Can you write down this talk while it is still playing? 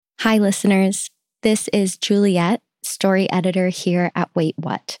Hi, listeners. This is Juliet, story editor here at Wait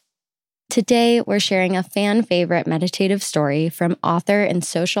What. Today, we're sharing a fan favorite meditative story from author and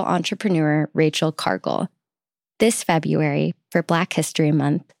social entrepreneur Rachel Cargle. This February, for Black History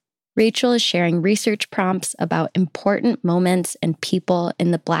Month, Rachel is sharing research prompts about important moments and people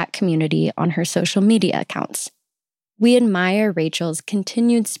in the Black community on her social media accounts. We admire Rachel's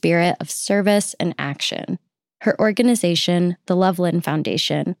continued spirit of service and action. Her organization, the Loveland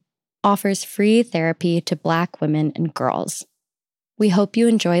Foundation, offers free therapy to Black women and girls. We hope you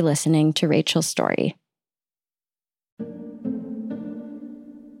enjoy listening to Rachel's story.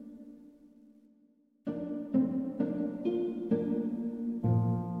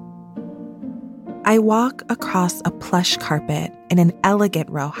 I walk across a plush carpet in an elegant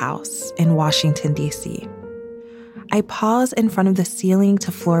row house in Washington, D.C. I pause in front of the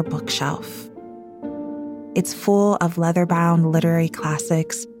ceiling-to-floor bookshelf. It's full of leather-bound literary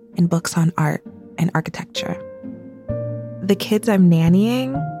classics and books on art and architecture. The kids I'm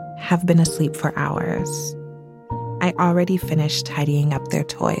nannying have been asleep for hours. I already finished tidying up their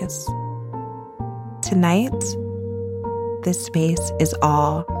toys. Tonight, this space is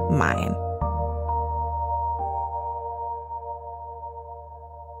all mine.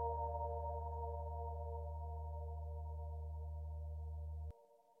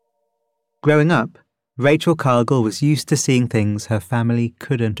 Growing up, Rachel Cargle was used to seeing things her family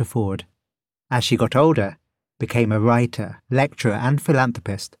couldn't afford. As she got older, became a writer, lecturer, and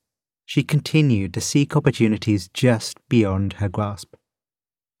philanthropist, she continued to seek opportunities just beyond her grasp.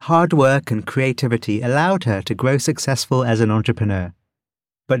 Hard work and creativity allowed her to grow successful as an entrepreneur,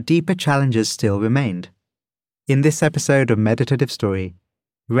 but deeper challenges still remained. In this episode of Meditative Story,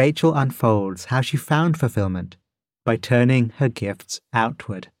 Rachel unfolds how she found fulfillment by turning her gifts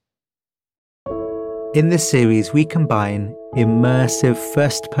outward. In this series, we combine immersive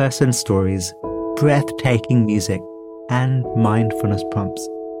first-person stories, breathtaking music, and mindfulness prompts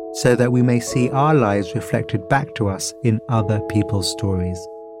so that we may see our lives reflected back to us in other people's stories.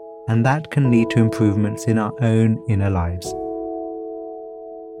 And that can lead to improvements in our own inner lives.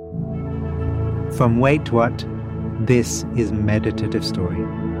 From Wait What, this is Meditative Story.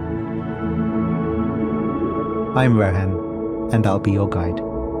 I'm Rohan, and I'll be your guide.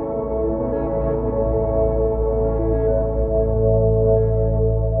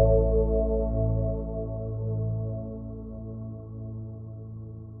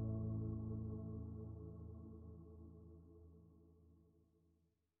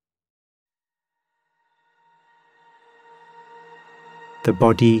 The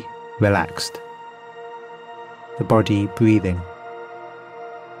body relaxed. The body breathing.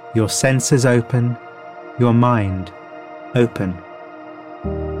 Your senses open, your mind open.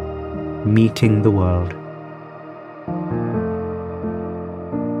 Meeting the world.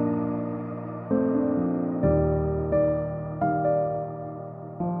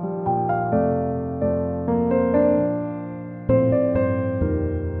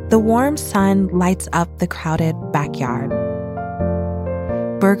 The warm sun lights up the crowded backyard.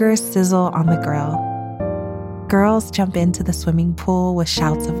 Burgers sizzle on the grill. Girls jump into the swimming pool with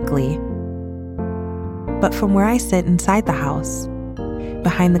shouts of glee. But from where I sit inside the house,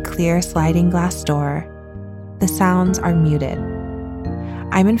 behind the clear sliding glass door, the sounds are muted.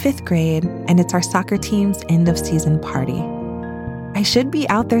 I'm in 5th grade, and it's our soccer team's end-of-season party. I should be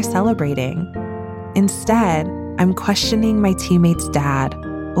out there celebrating. Instead, I'm questioning my teammate's dad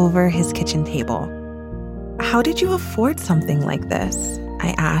over his kitchen table. How did you afford something like this?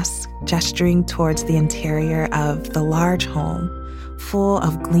 I ask, gesturing towards the interior of the large home, full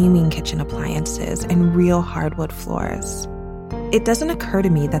of gleaming kitchen appliances and real hardwood floors. It doesn't occur to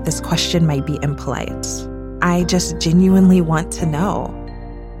me that this question might be impolite. I just genuinely want to know.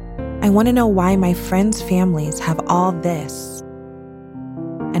 I want to know why my friends' families have all this,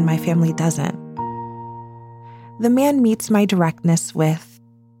 and my family doesn't. The man meets my directness with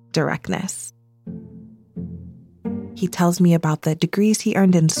directness. He tells me about the degrees he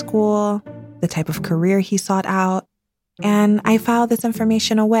earned in school, the type of career he sought out, and I file this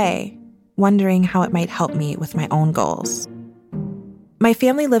information away, wondering how it might help me with my own goals. My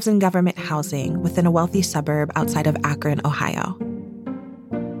family lives in government housing within a wealthy suburb outside of Akron, Ohio.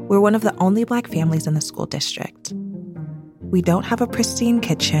 We're one of the only Black families in the school district. We don't have a pristine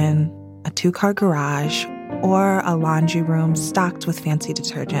kitchen, a 2-car garage, or a laundry room stocked with fancy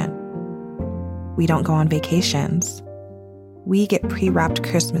detergent. We don't go on vacations. We get pre-wrapped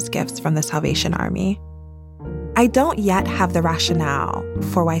Christmas gifts from the Salvation Army. I don't yet have the rationale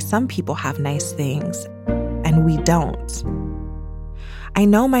for why some people have nice things and we don't. I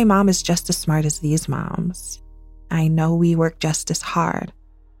know my mom is just as smart as these moms. I know we work just as hard.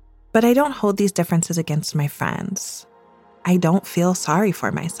 But I don't hold these differences against my friends. I don't feel sorry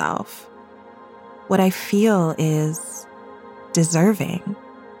for myself. What I feel is deserving.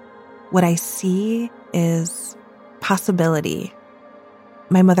 What I see is possibility.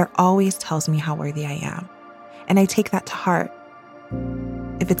 My mother always tells me how worthy I am, and I take that to heart.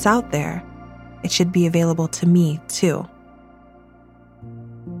 If it's out there, it should be available to me too.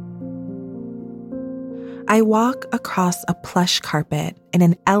 I walk across a plush carpet in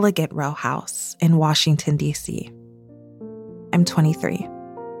an elegant row house in Washington, D.C. I'm 23.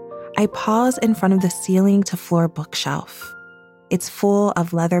 I pause in front of the ceiling-to-floor bookshelf. It's full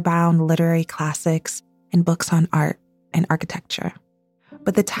of leather-bound literary classics and books on art and architecture.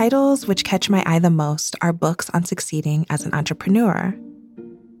 But the titles which catch my eye the most are books on succeeding as an entrepreneur.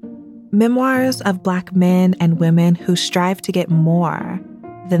 Memoirs of Black men and women who strive to get more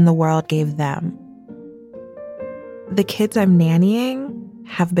than the world gave them. The kids I'm nannying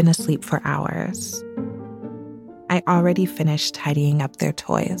have been asleep for hours. I already finished tidying up their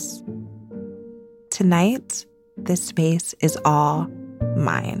toys. Tonight, this space is all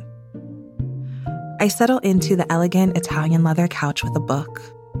mine. I settle into the elegant Italian leather couch with a book.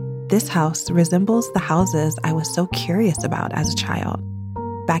 This house resembles the houses I was so curious about as a child.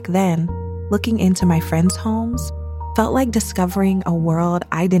 Back then, looking into my friends' homes felt like discovering a world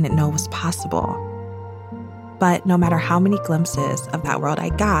I didn't know was possible. But no matter how many glimpses of that world I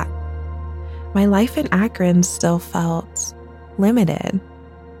got, my life in Akron still felt limited.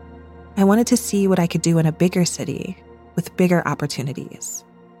 I wanted to see what I could do in a bigger city with bigger opportunities.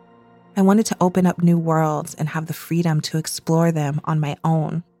 I wanted to open up new worlds and have the freedom to explore them on my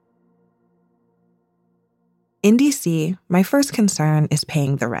own. In DC, my first concern is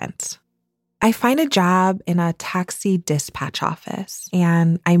paying the rent. I find a job in a taxi dispatch office,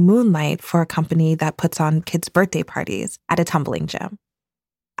 and I moonlight for a company that puts on kids' birthday parties at a tumbling gym.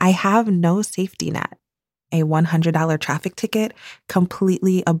 I have no safety net. A $100 traffic ticket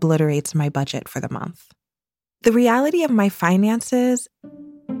completely obliterates my budget for the month. The reality of my finances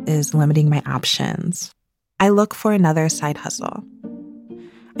is limiting my options. I look for another side hustle.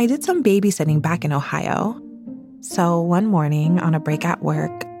 I did some babysitting back in Ohio. So one morning on a break at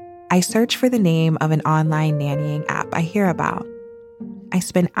work, I search for the name of an online nannying app I hear about. I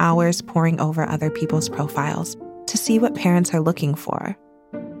spend hours poring over other people's profiles to see what parents are looking for.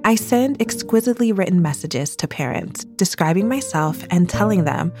 I send exquisitely written messages to parents describing myself and telling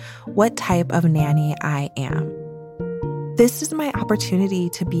them what type of nanny I am. This is my opportunity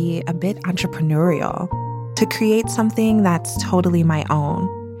to be a bit entrepreneurial, to create something that's totally my own,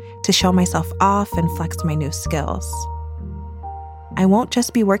 to show myself off and flex my new skills. I won't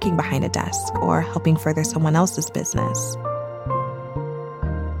just be working behind a desk or helping further someone else's business.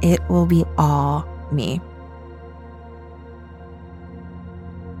 It will be all me.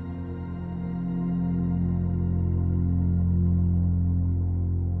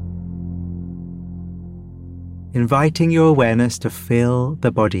 Inviting your awareness to fill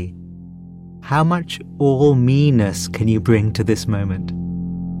the body. How much all me-ness can you bring to this moment?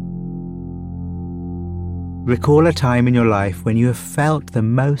 Recall a time in your life when you have felt the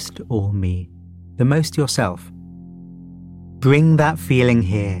most all me, the most yourself. Bring that feeling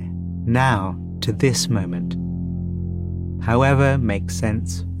here, now, to this moment, however makes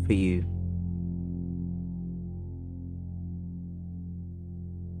sense for you.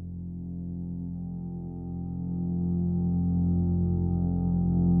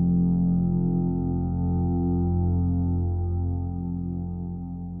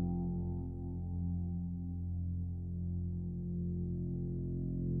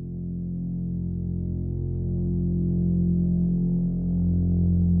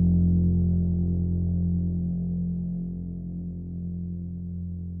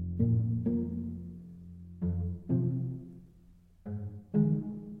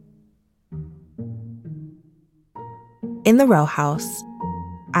 In the row house,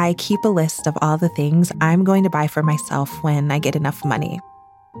 I keep a list of all the things I'm going to buy for myself when I get enough money.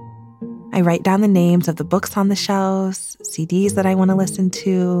 I write down the names of the books on the shelves, CDs that I want to listen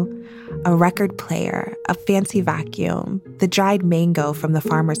to, a record player, a fancy vacuum, the dried mango from the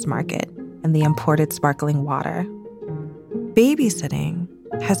farmer's market, and the imported sparkling water. Babysitting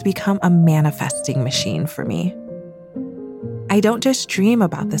has become a manifesting machine for me. I don't just dream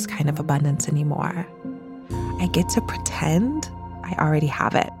about this kind of abundance anymore. I get to pretend I already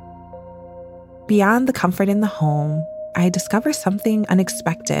have it. Beyond the comfort in the home, I discover something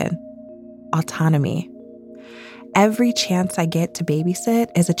unexpected: autonomy. Every chance I get to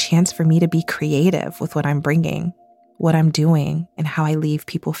babysit is a chance for me to be creative with what I'm bringing, what I'm doing, and how I leave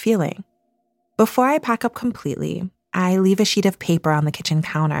people feeling. Before I pack up completely, I leave a sheet of paper on the kitchen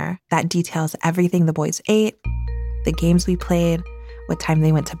counter that details everything the boys ate, the games we played, what time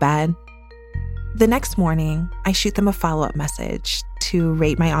they went to bed. The next morning, I shoot them a follow-up message to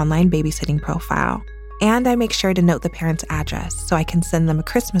rate my online babysitting profile, and I make sure to note the parent's address so I can send them a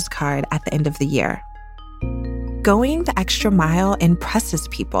Christmas card at the end of the year. Going the extra mile impresses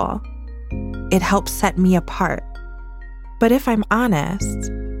people. It helps set me apart. But if I'm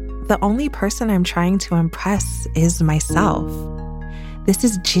honest, the only person I'm trying to impress is myself. This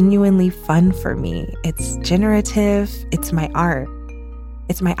is genuinely fun for me. It's generative. It's my art.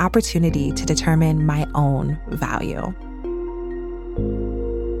 It's my opportunity to determine my own value.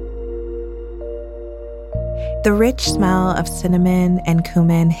 The rich smell of cinnamon and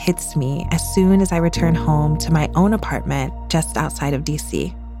cumin hits me as soon as I return home to my own apartment just outside of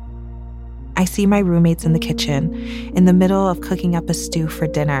DC. I see my roommates in the kitchen, in the middle of cooking up a stew for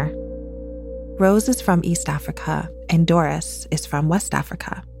dinner. Rose is from East Africa, and Doris is from West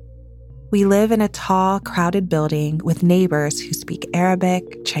Africa. We live in a tall, crowded building with neighbors who speak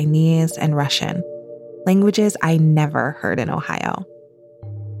Arabic, Chinese, and Russian, languages I never heard in Ohio.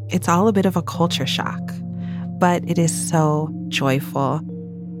 It's all a bit of a culture shock, but it is so joyful.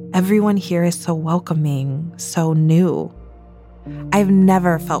 Everyone here is so welcoming, so new. I've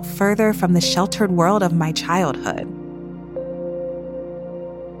never felt further from the sheltered world of my childhood.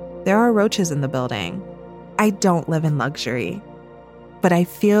 There are roaches in the building. I don't live in luxury, but I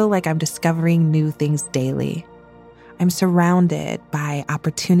feel like I'm discovering new things daily. I'm surrounded by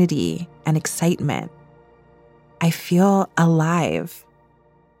opportunity and excitement. I feel alive.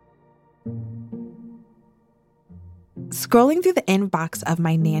 Scrolling through the inbox of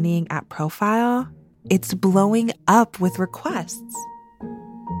my nannying app profile, it's blowing up with requests.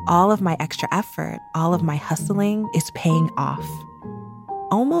 All of my extra effort, all of my hustling is paying off.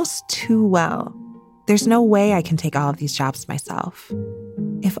 Almost too well. There's no way I can take all of these jobs myself.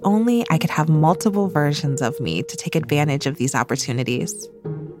 If only I could have multiple versions of me to take advantage of these opportunities.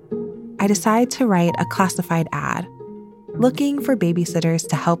 I decide to write a classified ad, looking for babysitters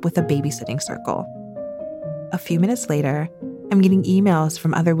to help with a babysitting circle. A few minutes later, I'm getting emails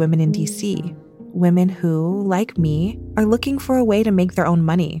from other women in DC, women who, like me, are looking for a way to make their own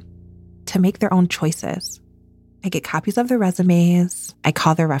money, to make their own choices. I get copies of their resumes, I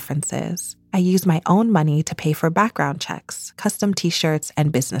call their references. I use my own money to pay for background checks, custom t-shirts,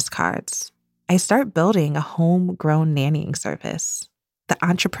 and business cards. I start building a homegrown nannying service. The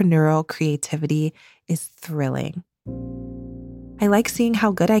entrepreneurial creativity is thrilling. I like seeing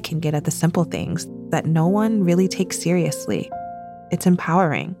how good I can get at the simple things that no one really takes seriously. It's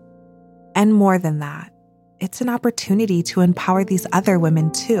empowering. And more than that, it's an opportunity to empower these other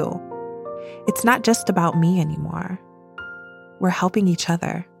women too. It's not just about me anymore. We're helping each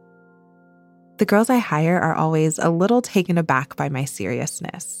other. The girls I hire are always a little taken aback by my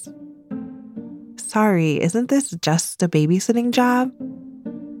seriousness. Sorry, isn't this just a babysitting job?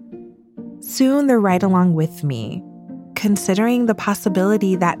 Soon they're right along with me, considering the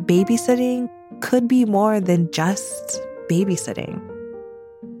possibility that babysitting could be more than just babysitting.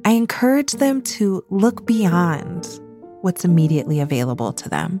 I encourage them to look beyond what's immediately available to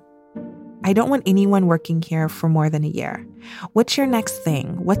them. I don't want anyone working here for more than a year. What's your next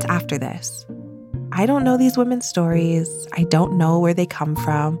thing? What's after this? I don't know these women's stories. I don't know where they come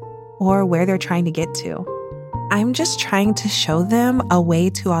from or where they're trying to get to. I'm just trying to show them a way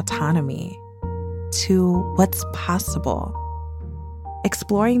to autonomy, to what's possible.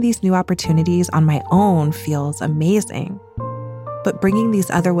 Exploring these new opportunities on my own feels amazing, but bringing these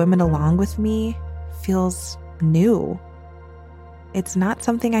other women along with me feels new. It's not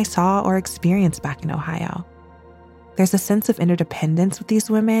something I saw or experienced back in Ohio. There's a sense of interdependence with these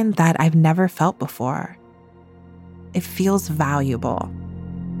women that I've never felt before. It feels valuable.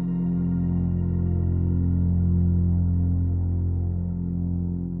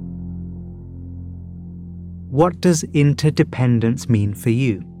 What does interdependence mean for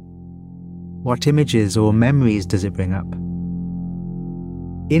you? What images or memories does it bring up?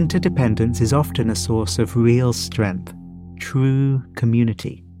 Interdependence is often a source of real strength, true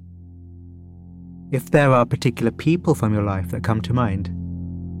community. If there are particular people from your life that come to mind,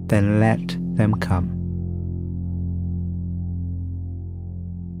 then let them come.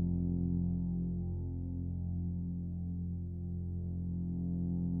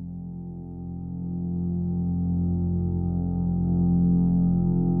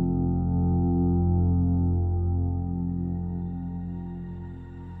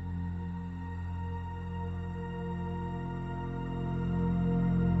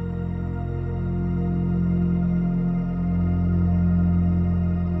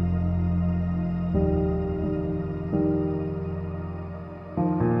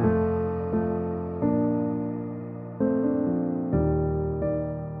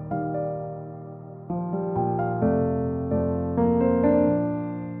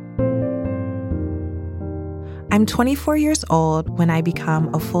 I'm 24 years old when I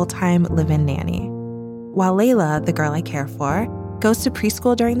become a full-time live-in nanny. While Layla, the girl I care for, goes to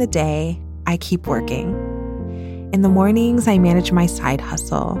preschool during the day, I keep working. In the mornings, I manage my side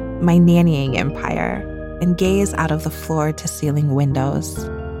hustle, my nannying empire, and gaze out of the floor-to-ceiling windows.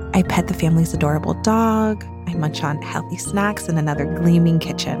 I pet the family's adorable dog, I munch on healthy snacks in another gleaming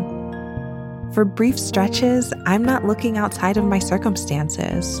kitchen. For brief stretches, I'm not looking outside of my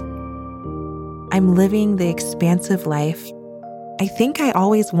circumstances. I'm living the expansive life I think I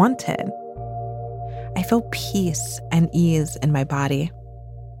always wanted. I feel peace and ease in my body.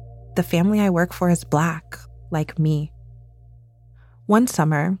 The family I work for is Black, like me. One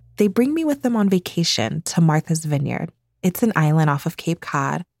summer, they bring me with them on vacation to Martha's Vineyard. It's an island off of Cape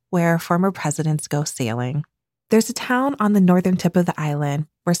Cod where former presidents go sailing. There's a town on the northern tip of the island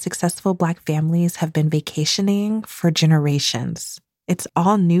where successful Black families have been vacationing for generations. It's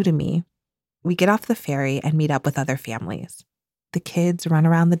all new to me. We get off the ferry and meet up with other families. The kids run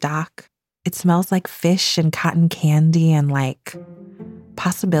around the dock. It smells like fish and cotton candy and like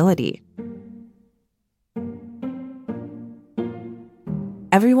possibility.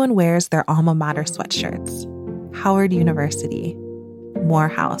 Everyone wears their alma mater sweatshirts. Howard University,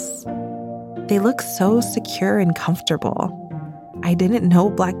 Morehouse. They look so secure and comfortable. I didn't know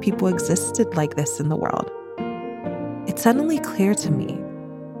Black people existed like this in the world. It's suddenly clear to me.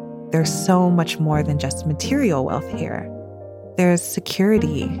 There's so much more than just material wealth here. There's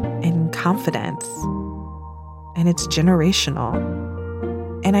security and confidence, and it's generational.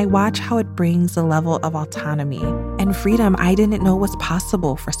 And I watch how it brings a level of autonomy and freedom I didn't know was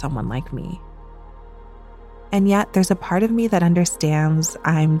possible for someone like me. And yet, there's a part of me that understands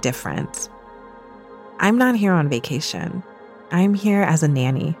I'm different. I'm not here on vacation. I'm here as a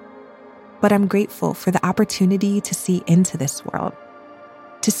nanny. But I'm grateful for the opportunity to see into this world,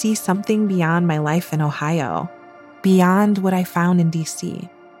 to see something beyond my life in Ohio, beyond what I found in DC.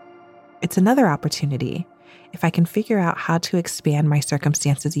 It's another opportunity if I can figure out how to expand my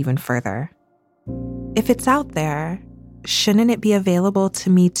circumstances even further. If it's out there, shouldn't it be available to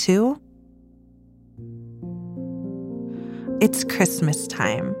me too? It's Christmas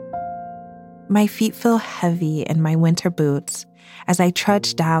time. My feet feel heavy in my winter boots as I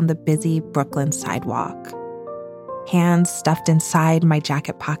trudge down the busy Brooklyn sidewalk, hands stuffed inside my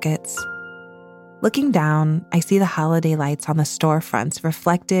jacket pockets. Looking down, I see the holiday lights on the storefronts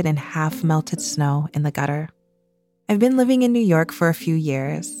reflected in half-melted snow in the gutter. I've been living in New York for a few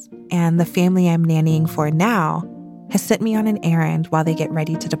years, and the family I'm nannying for now has sent me on an errand while they get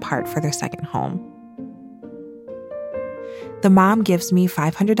ready to depart for their second home. The mom gives me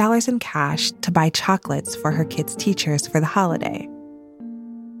 $500 in cash to buy chocolates for her kids' teachers for the holiday.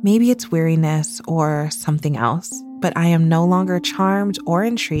 Maybe it's weariness or something else, but I am no longer charmed or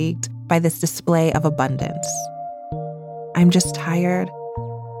intrigued by this display of abundance. I'm just tired,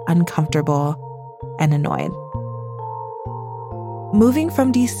 uncomfortable, and annoyed. Moving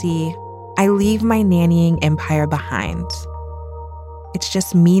from DC, I leave my nannying empire behind. It's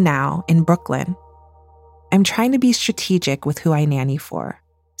just me now in Brooklyn. I'm trying to be strategic with who I nanny for,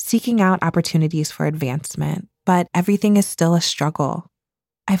 seeking out opportunities for advancement, but everything is still a struggle.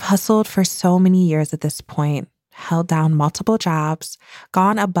 I've hustled for so many years at this point, held down multiple jobs,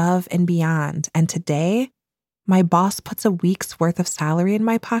 gone above and beyond, and today, my boss puts a week's worth of salary in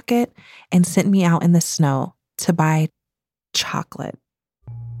my pocket and sent me out in the snow to buy chocolate.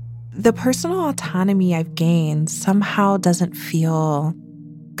 The personal autonomy I've gained somehow doesn't feel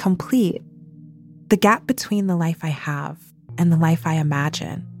complete. The gap between the life I have and the life I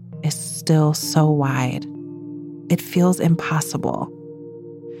imagine is still so wide. It feels impossible.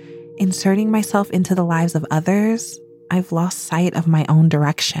 Inserting myself into the lives of others, I've lost sight of my own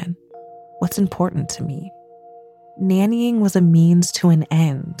direction. What's important to me? Nannying was a means to an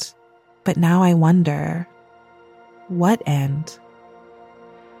end, but now I wonder, what end?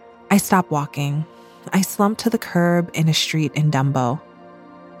 I stop walking. I slump to the curb in a street in Dumbo.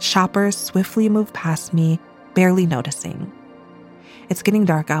 Shoppers swiftly move past me, barely noticing. It's getting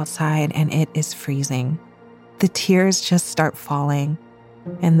dark outside and it is freezing. The tears just start falling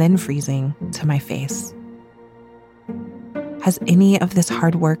and then freezing to my face. Has any of this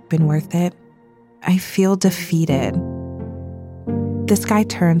hard work been worth it? I feel defeated. The sky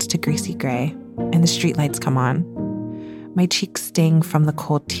turns to greasy gray and the streetlights come on. My cheeks sting from the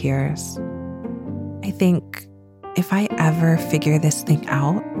cold tears. I think, if I ever figure this thing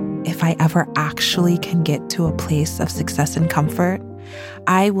out, if I ever actually can get to a place of success and comfort,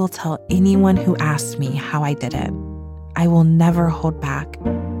 I will tell anyone who asks me how I did it. I will never hold back,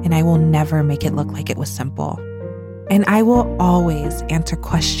 and I will never make it look like it was simple. And I will always answer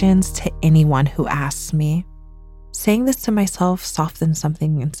questions to anyone who asks me. Saying this to myself softens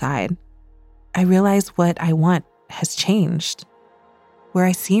something inside. I realize what I want has changed. Where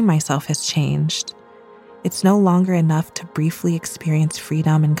I see myself has changed. It's no longer enough to briefly experience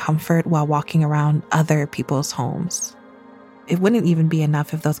freedom and comfort while walking around other people's homes. It wouldn't even be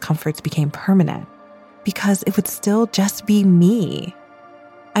enough if those comforts became permanent, because it would still just be me.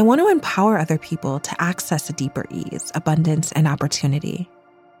 I want to empower other people to access a deeper ease, abundance, and opportunity.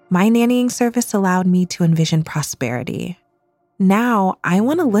 My nannying service allowed me to envision prosperity. Now, I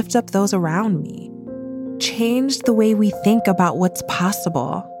want to lift up those around me. Change the way we think about what's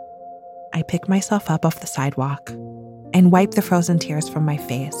possible. I pick myself up off the sidewalk and wipe the frozen tears from my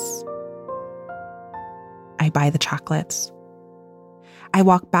face. I buy the chocolates. I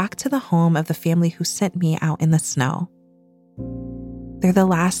walk back to the home of the family who sent me out in the snow. They're the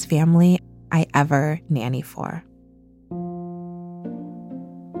last family I ever nanny for.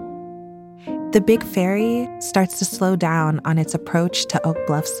 The big ferry starts to slow down on its approach to Oak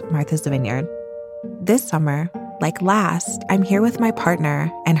Bluff's Martha's Vineyard. This summer, like last, I'm here with my partner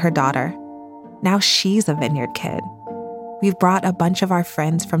and her daughter. Now she's a vineyard kid. We've brought a bunch of our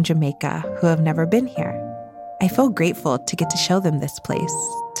friends from Jamaica who have never been here. I feel grateful to get to show them this place,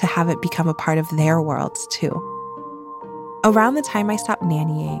 to have it become a part of their worlds too. Around the time I stop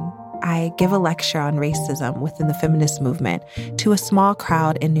nannying, I give a lecture on racism within the feminist movement to a small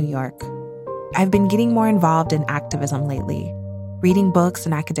crowd in New York. I've been getting more involved in activism lately, reading books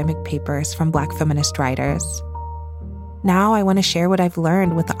and academic papers from Black feminist writers. Now I want to share what I've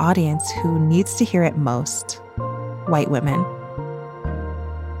learned with the audience who needs to hear it most: white women.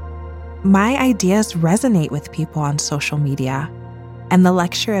 My ideas resonate with people on social media, and the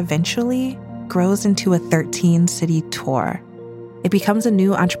lecture eventually grows into a 13-city tour. It becomes a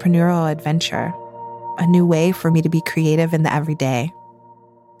new entrepreneurial adventure, a new way for me to be creative in the everyday.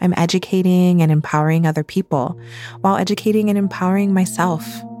 I'm educating and empowering other people while educating and empowering myself.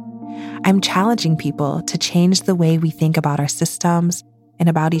 I'm challenging people to change the way we think about our systems and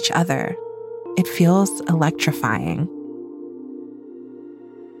about each other. It feels electrifying.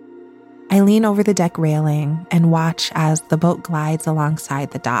 I lean over the deck railing and watch as the boat glides alongside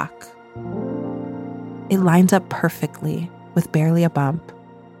the dock. It lines up perfectly with barely a bump,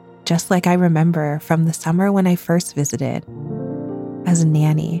 just like I remember from the summer when I first visited as a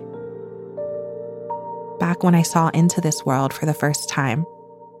nanny, back when I saw into this world for the first time.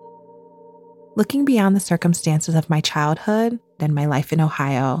 Looking beyond the circumstances of my childhood and my life in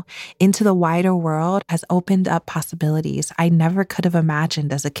Ohio into the wider world has opened up possibilities I never could have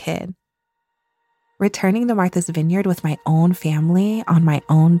imagined as a kid. Returning to Martha's Vineyard with my own family on my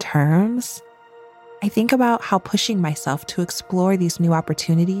own terms, I think about how pushing myself to explore these new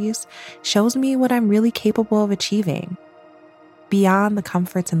opportunities shows me what I'm really capable of achieving, beyond the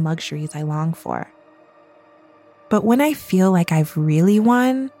comforts and luxuries I long for. But when I feel like I've really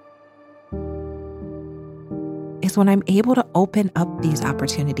won is when I'm able to open up these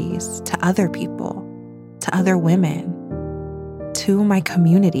opportunities to other people, to other women, to my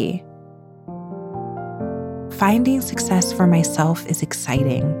community. Finding success for myself is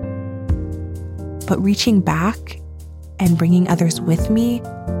exciting, but reaching back and bringing others with me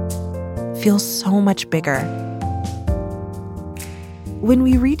feels so much bigger. When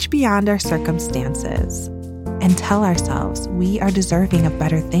we reach beyond our circumstances and tell ourselves we are deserving of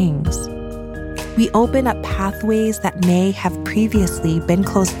better things, we open up pathways that may have previously been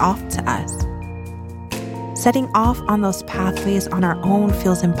closed off to us. Setting off on those pathways on our own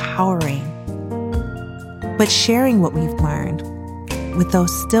feels empowering. But sharing what we've learned with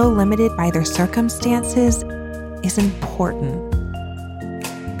those still limited by their circumstances is important.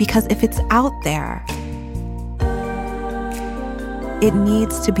 Because if it's out there, it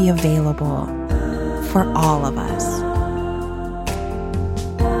needs to be available for all of us.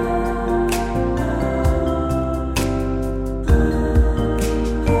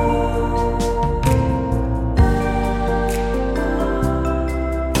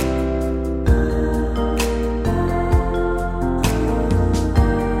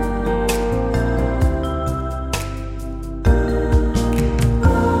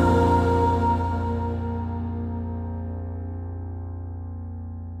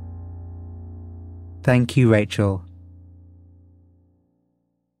 Thank you, Rachel.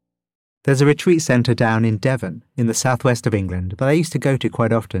 There's a retreat centre down in Devon, in the southwest of England, that I used to go to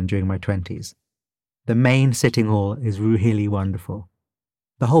quite often during my 20s. The main sitting hall is really wonderful.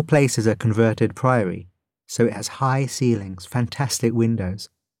 The whole place is a converted priory, so it has high ceilings, fantastic windows,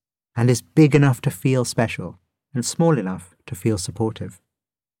 and is big enough to feel special and small enough to feel supportive.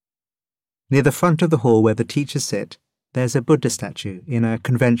 Near the front of the hall where the teachers sit, there's a Buddha statue in a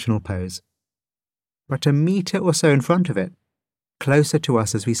conventional pose. But a metre or so in front of it, closer to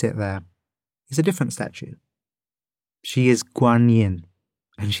us as we sit there, is a different statue. She is Guan Yin,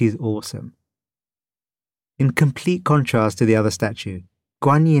 and she's awesome. In complete contrast to the other statue,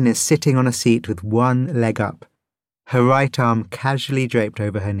 Guan Yin is sitting on a seat with one leg up, her right arm casually draped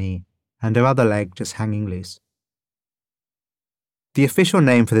over her knee, and her other leg just hanging loose. The official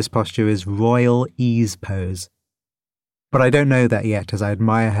name for this posture is Royal Ease Pose, but I don't know that yet as I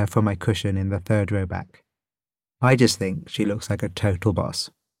admire her from my cushion in the third row back. I just think she looks like a total boss.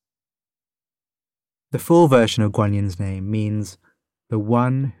 The full version of Guan Yin's name means the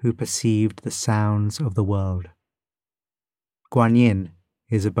one who perceived the sounds of the world. Guan Yin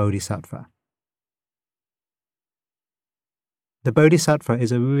is a bodhisattva. The bodhisattva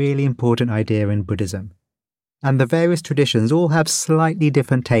is a really important idea in Buddhism, and the various traditions all have slightly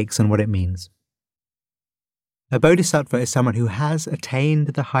different takes on what it means. A bodhisattva is someone who has attained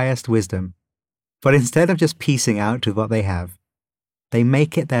the highest wisdom, but instead of just piecing out with what they have, they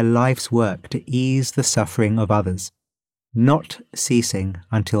make it their life's work to ease the suffering of others, not ceasing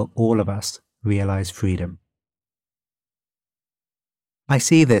until all of us realize freedom. I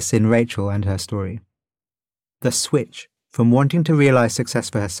see this in Rachel and her story. The switch from wanting to realize success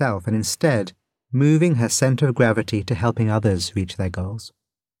for herself and instead moving her center of gravity to helping others reach their goals.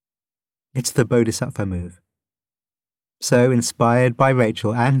 It's the bodhisattva move. So, inspired by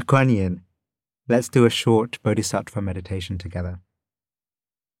Rachel and Guan Yin, let's do a short bodhisattva meditation together.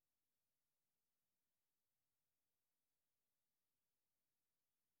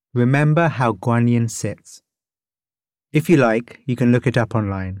 Remember how Guan Yin sits. If you like, you can look it up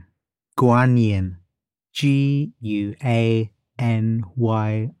online. Guan Yin. Guanyin.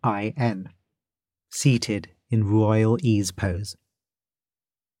 Seated in Royal Ease Pose.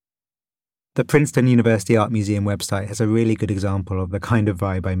 The Princeton University Art Museum website has a really good example of the kind of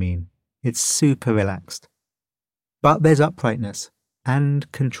vibe I mean. It's super relaxed. But there's uprightness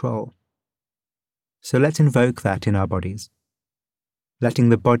and control. So let's invoke that in our bodies. Letting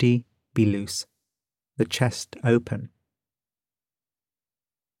the body be loose, the chest open.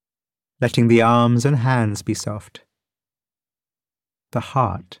 Letting the arms and hands be soft, the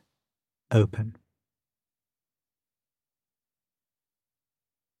heart open.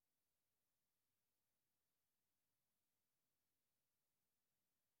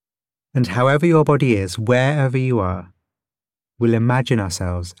 And however your body is, wherever you are, we'll imagine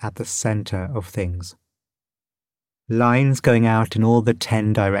ourselves at the center of things. Lines going out in all the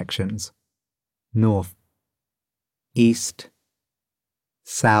 10 directions. North, east,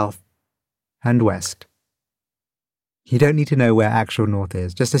 south, and west. You don't need to know where actual north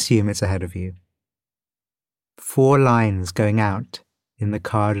is, just assume it's ahead of you. 4 lines going out in the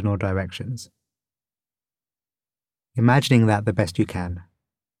cardinal directions. Imagining that the best you can,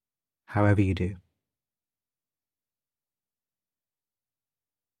 however you do.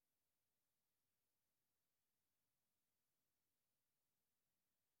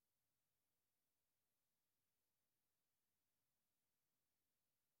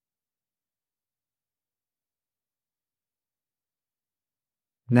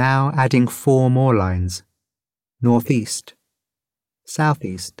 Now adding 4 more lines. Northeast,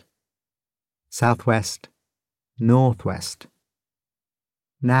 southeast, southwest, northwest.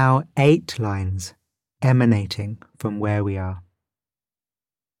 Now 8 lines emanating from where we are.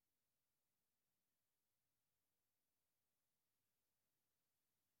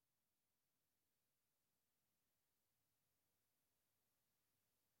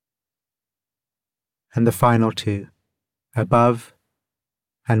 And the final 2, above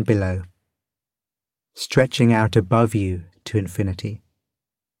and below, stretching out above you to infinity,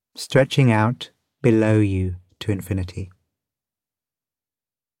 stretching out below you to infinity.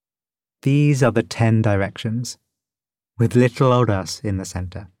 These are the 10 directions, with little old us in the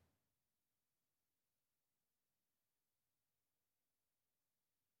center.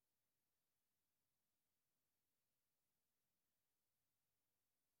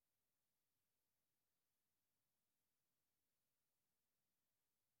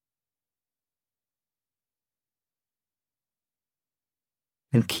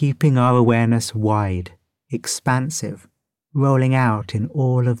 And keeping our awareness wide, expansive, rolling out in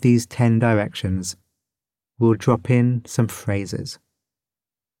all of these 10 directions, we'll drop in some phrases.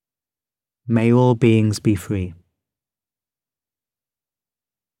 May all beings be free.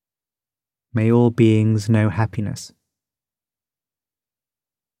 May all beings know happiness.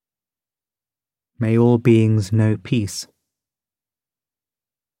 May all beings know peace.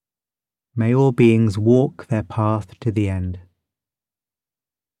 May all beings walk their path to the end.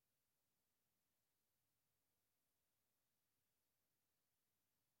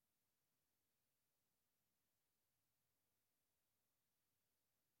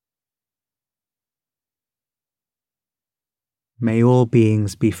 May all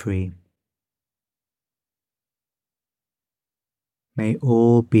beings be free. May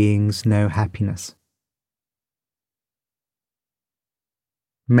all beings know happiness.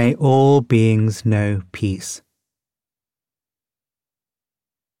 May all beings know peace.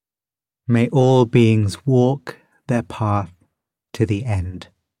 May all beings walk their path to the end.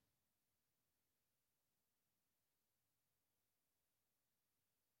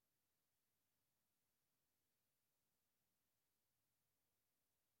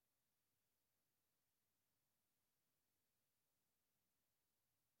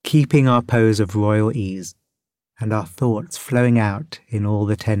 Keeping our pose of royal ease and our thoughts flowing out in all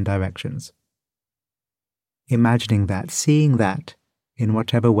the 10 directions. Imagining that, seeing that in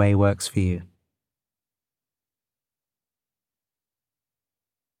whatever way works for you.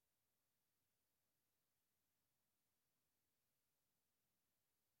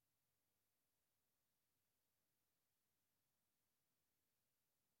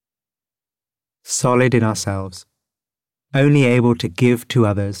 Solid in ourselves, only able to give to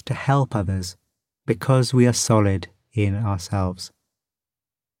others, to help others, because we are solid in ourselves.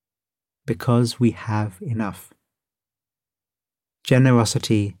 Because we have enough.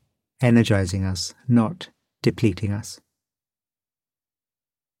 Generosity energizing us, not depleting us.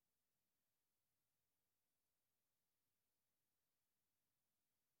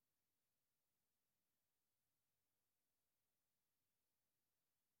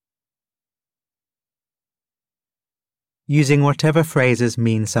 Using whatever phrases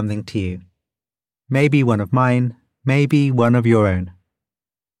mean something to you. Maybe one of mine, maybe one of your own.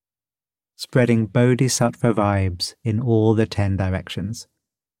 Spreading bodhisattva vibes in all the 10 directions.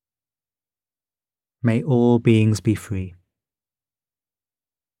 May all beings be free.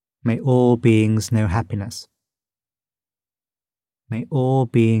 May all beings know happiness. May all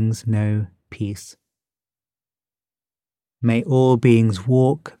beings know peace. May all beings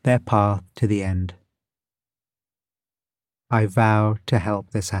walk their path to the end. I vow to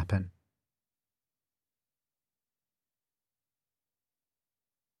help this happen.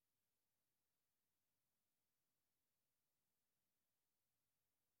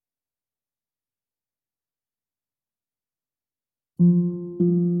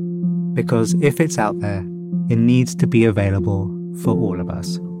 Because if it's out there, it needs to be available for all of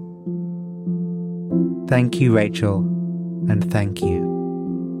us. Thank you, Rachel, and thank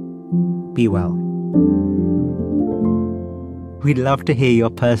you. Be well. We'd love to hear your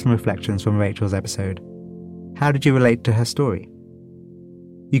personal reflections from Rachel's episode. How did you relate to her story?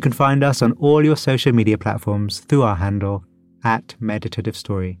 You can find us on all your social media platforms through our handle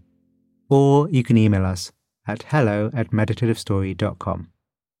 @meditativestory, or you can email us at hello@meditativestory.com.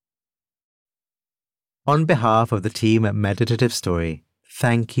 On behalf of the team at Meditative Story,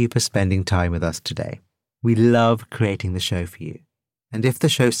 thank you for spending time with us today. We love creating the show for you. And if the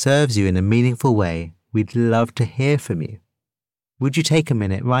show serves you in a meaningful way, we'd love to hear from you. Would you take a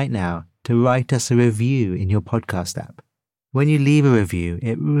minute right now to write us a review in your podcast app? When you leave a review,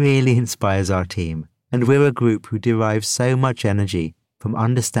 it really inspires our team, and we're a group who derive so much energy from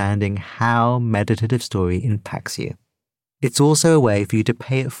understanding how Meditative Story impacts you. It's also a way for you to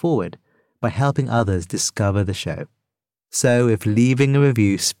pay it forward by helping others discover the show. So if leaving a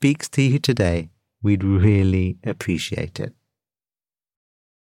review speaks to you today, we'd really appreciate it.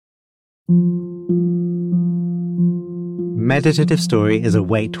 Meditative Story is a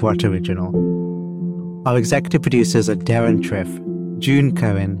Wait What original. Our executive producers are Darren Triff, June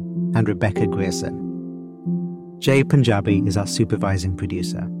Cohen, and Rebecca Grierson. Jay Punjabi is our supervising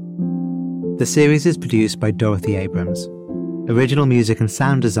producer. The series is produced by Dorothy Abrams. Original music and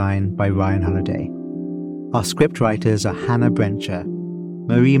sound design by Ryan Holiday. Our script writers are Hannah Brencher,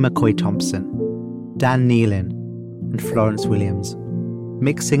 Marie McCoy-Thompson, Dan Nealon, and Florence Williams.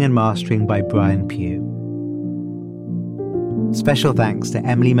 Mixing and mastering by Brian Pugh. Special thanks to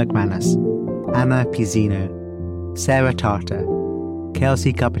Emily McManus, Anna Pizzino, Sarah Tartar,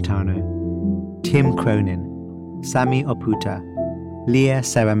 Kelsey Capitano, Tim Cronin, Sami Oputa, Leah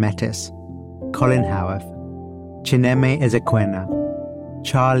Sarametis, Colin Howarth, Chineme Ezequena,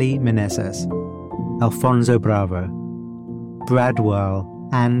 Charlie Menezes, Alfonso Bravo, Brad Whirl,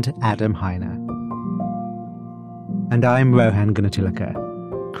 and Adam Heiner. And I'm Rohan Gunatilaka,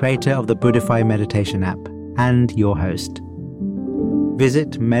 creator of the Buddhify Meditation app and your host.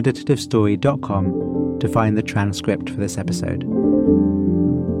 Visit meditativestory.com to find the transcript for this episode.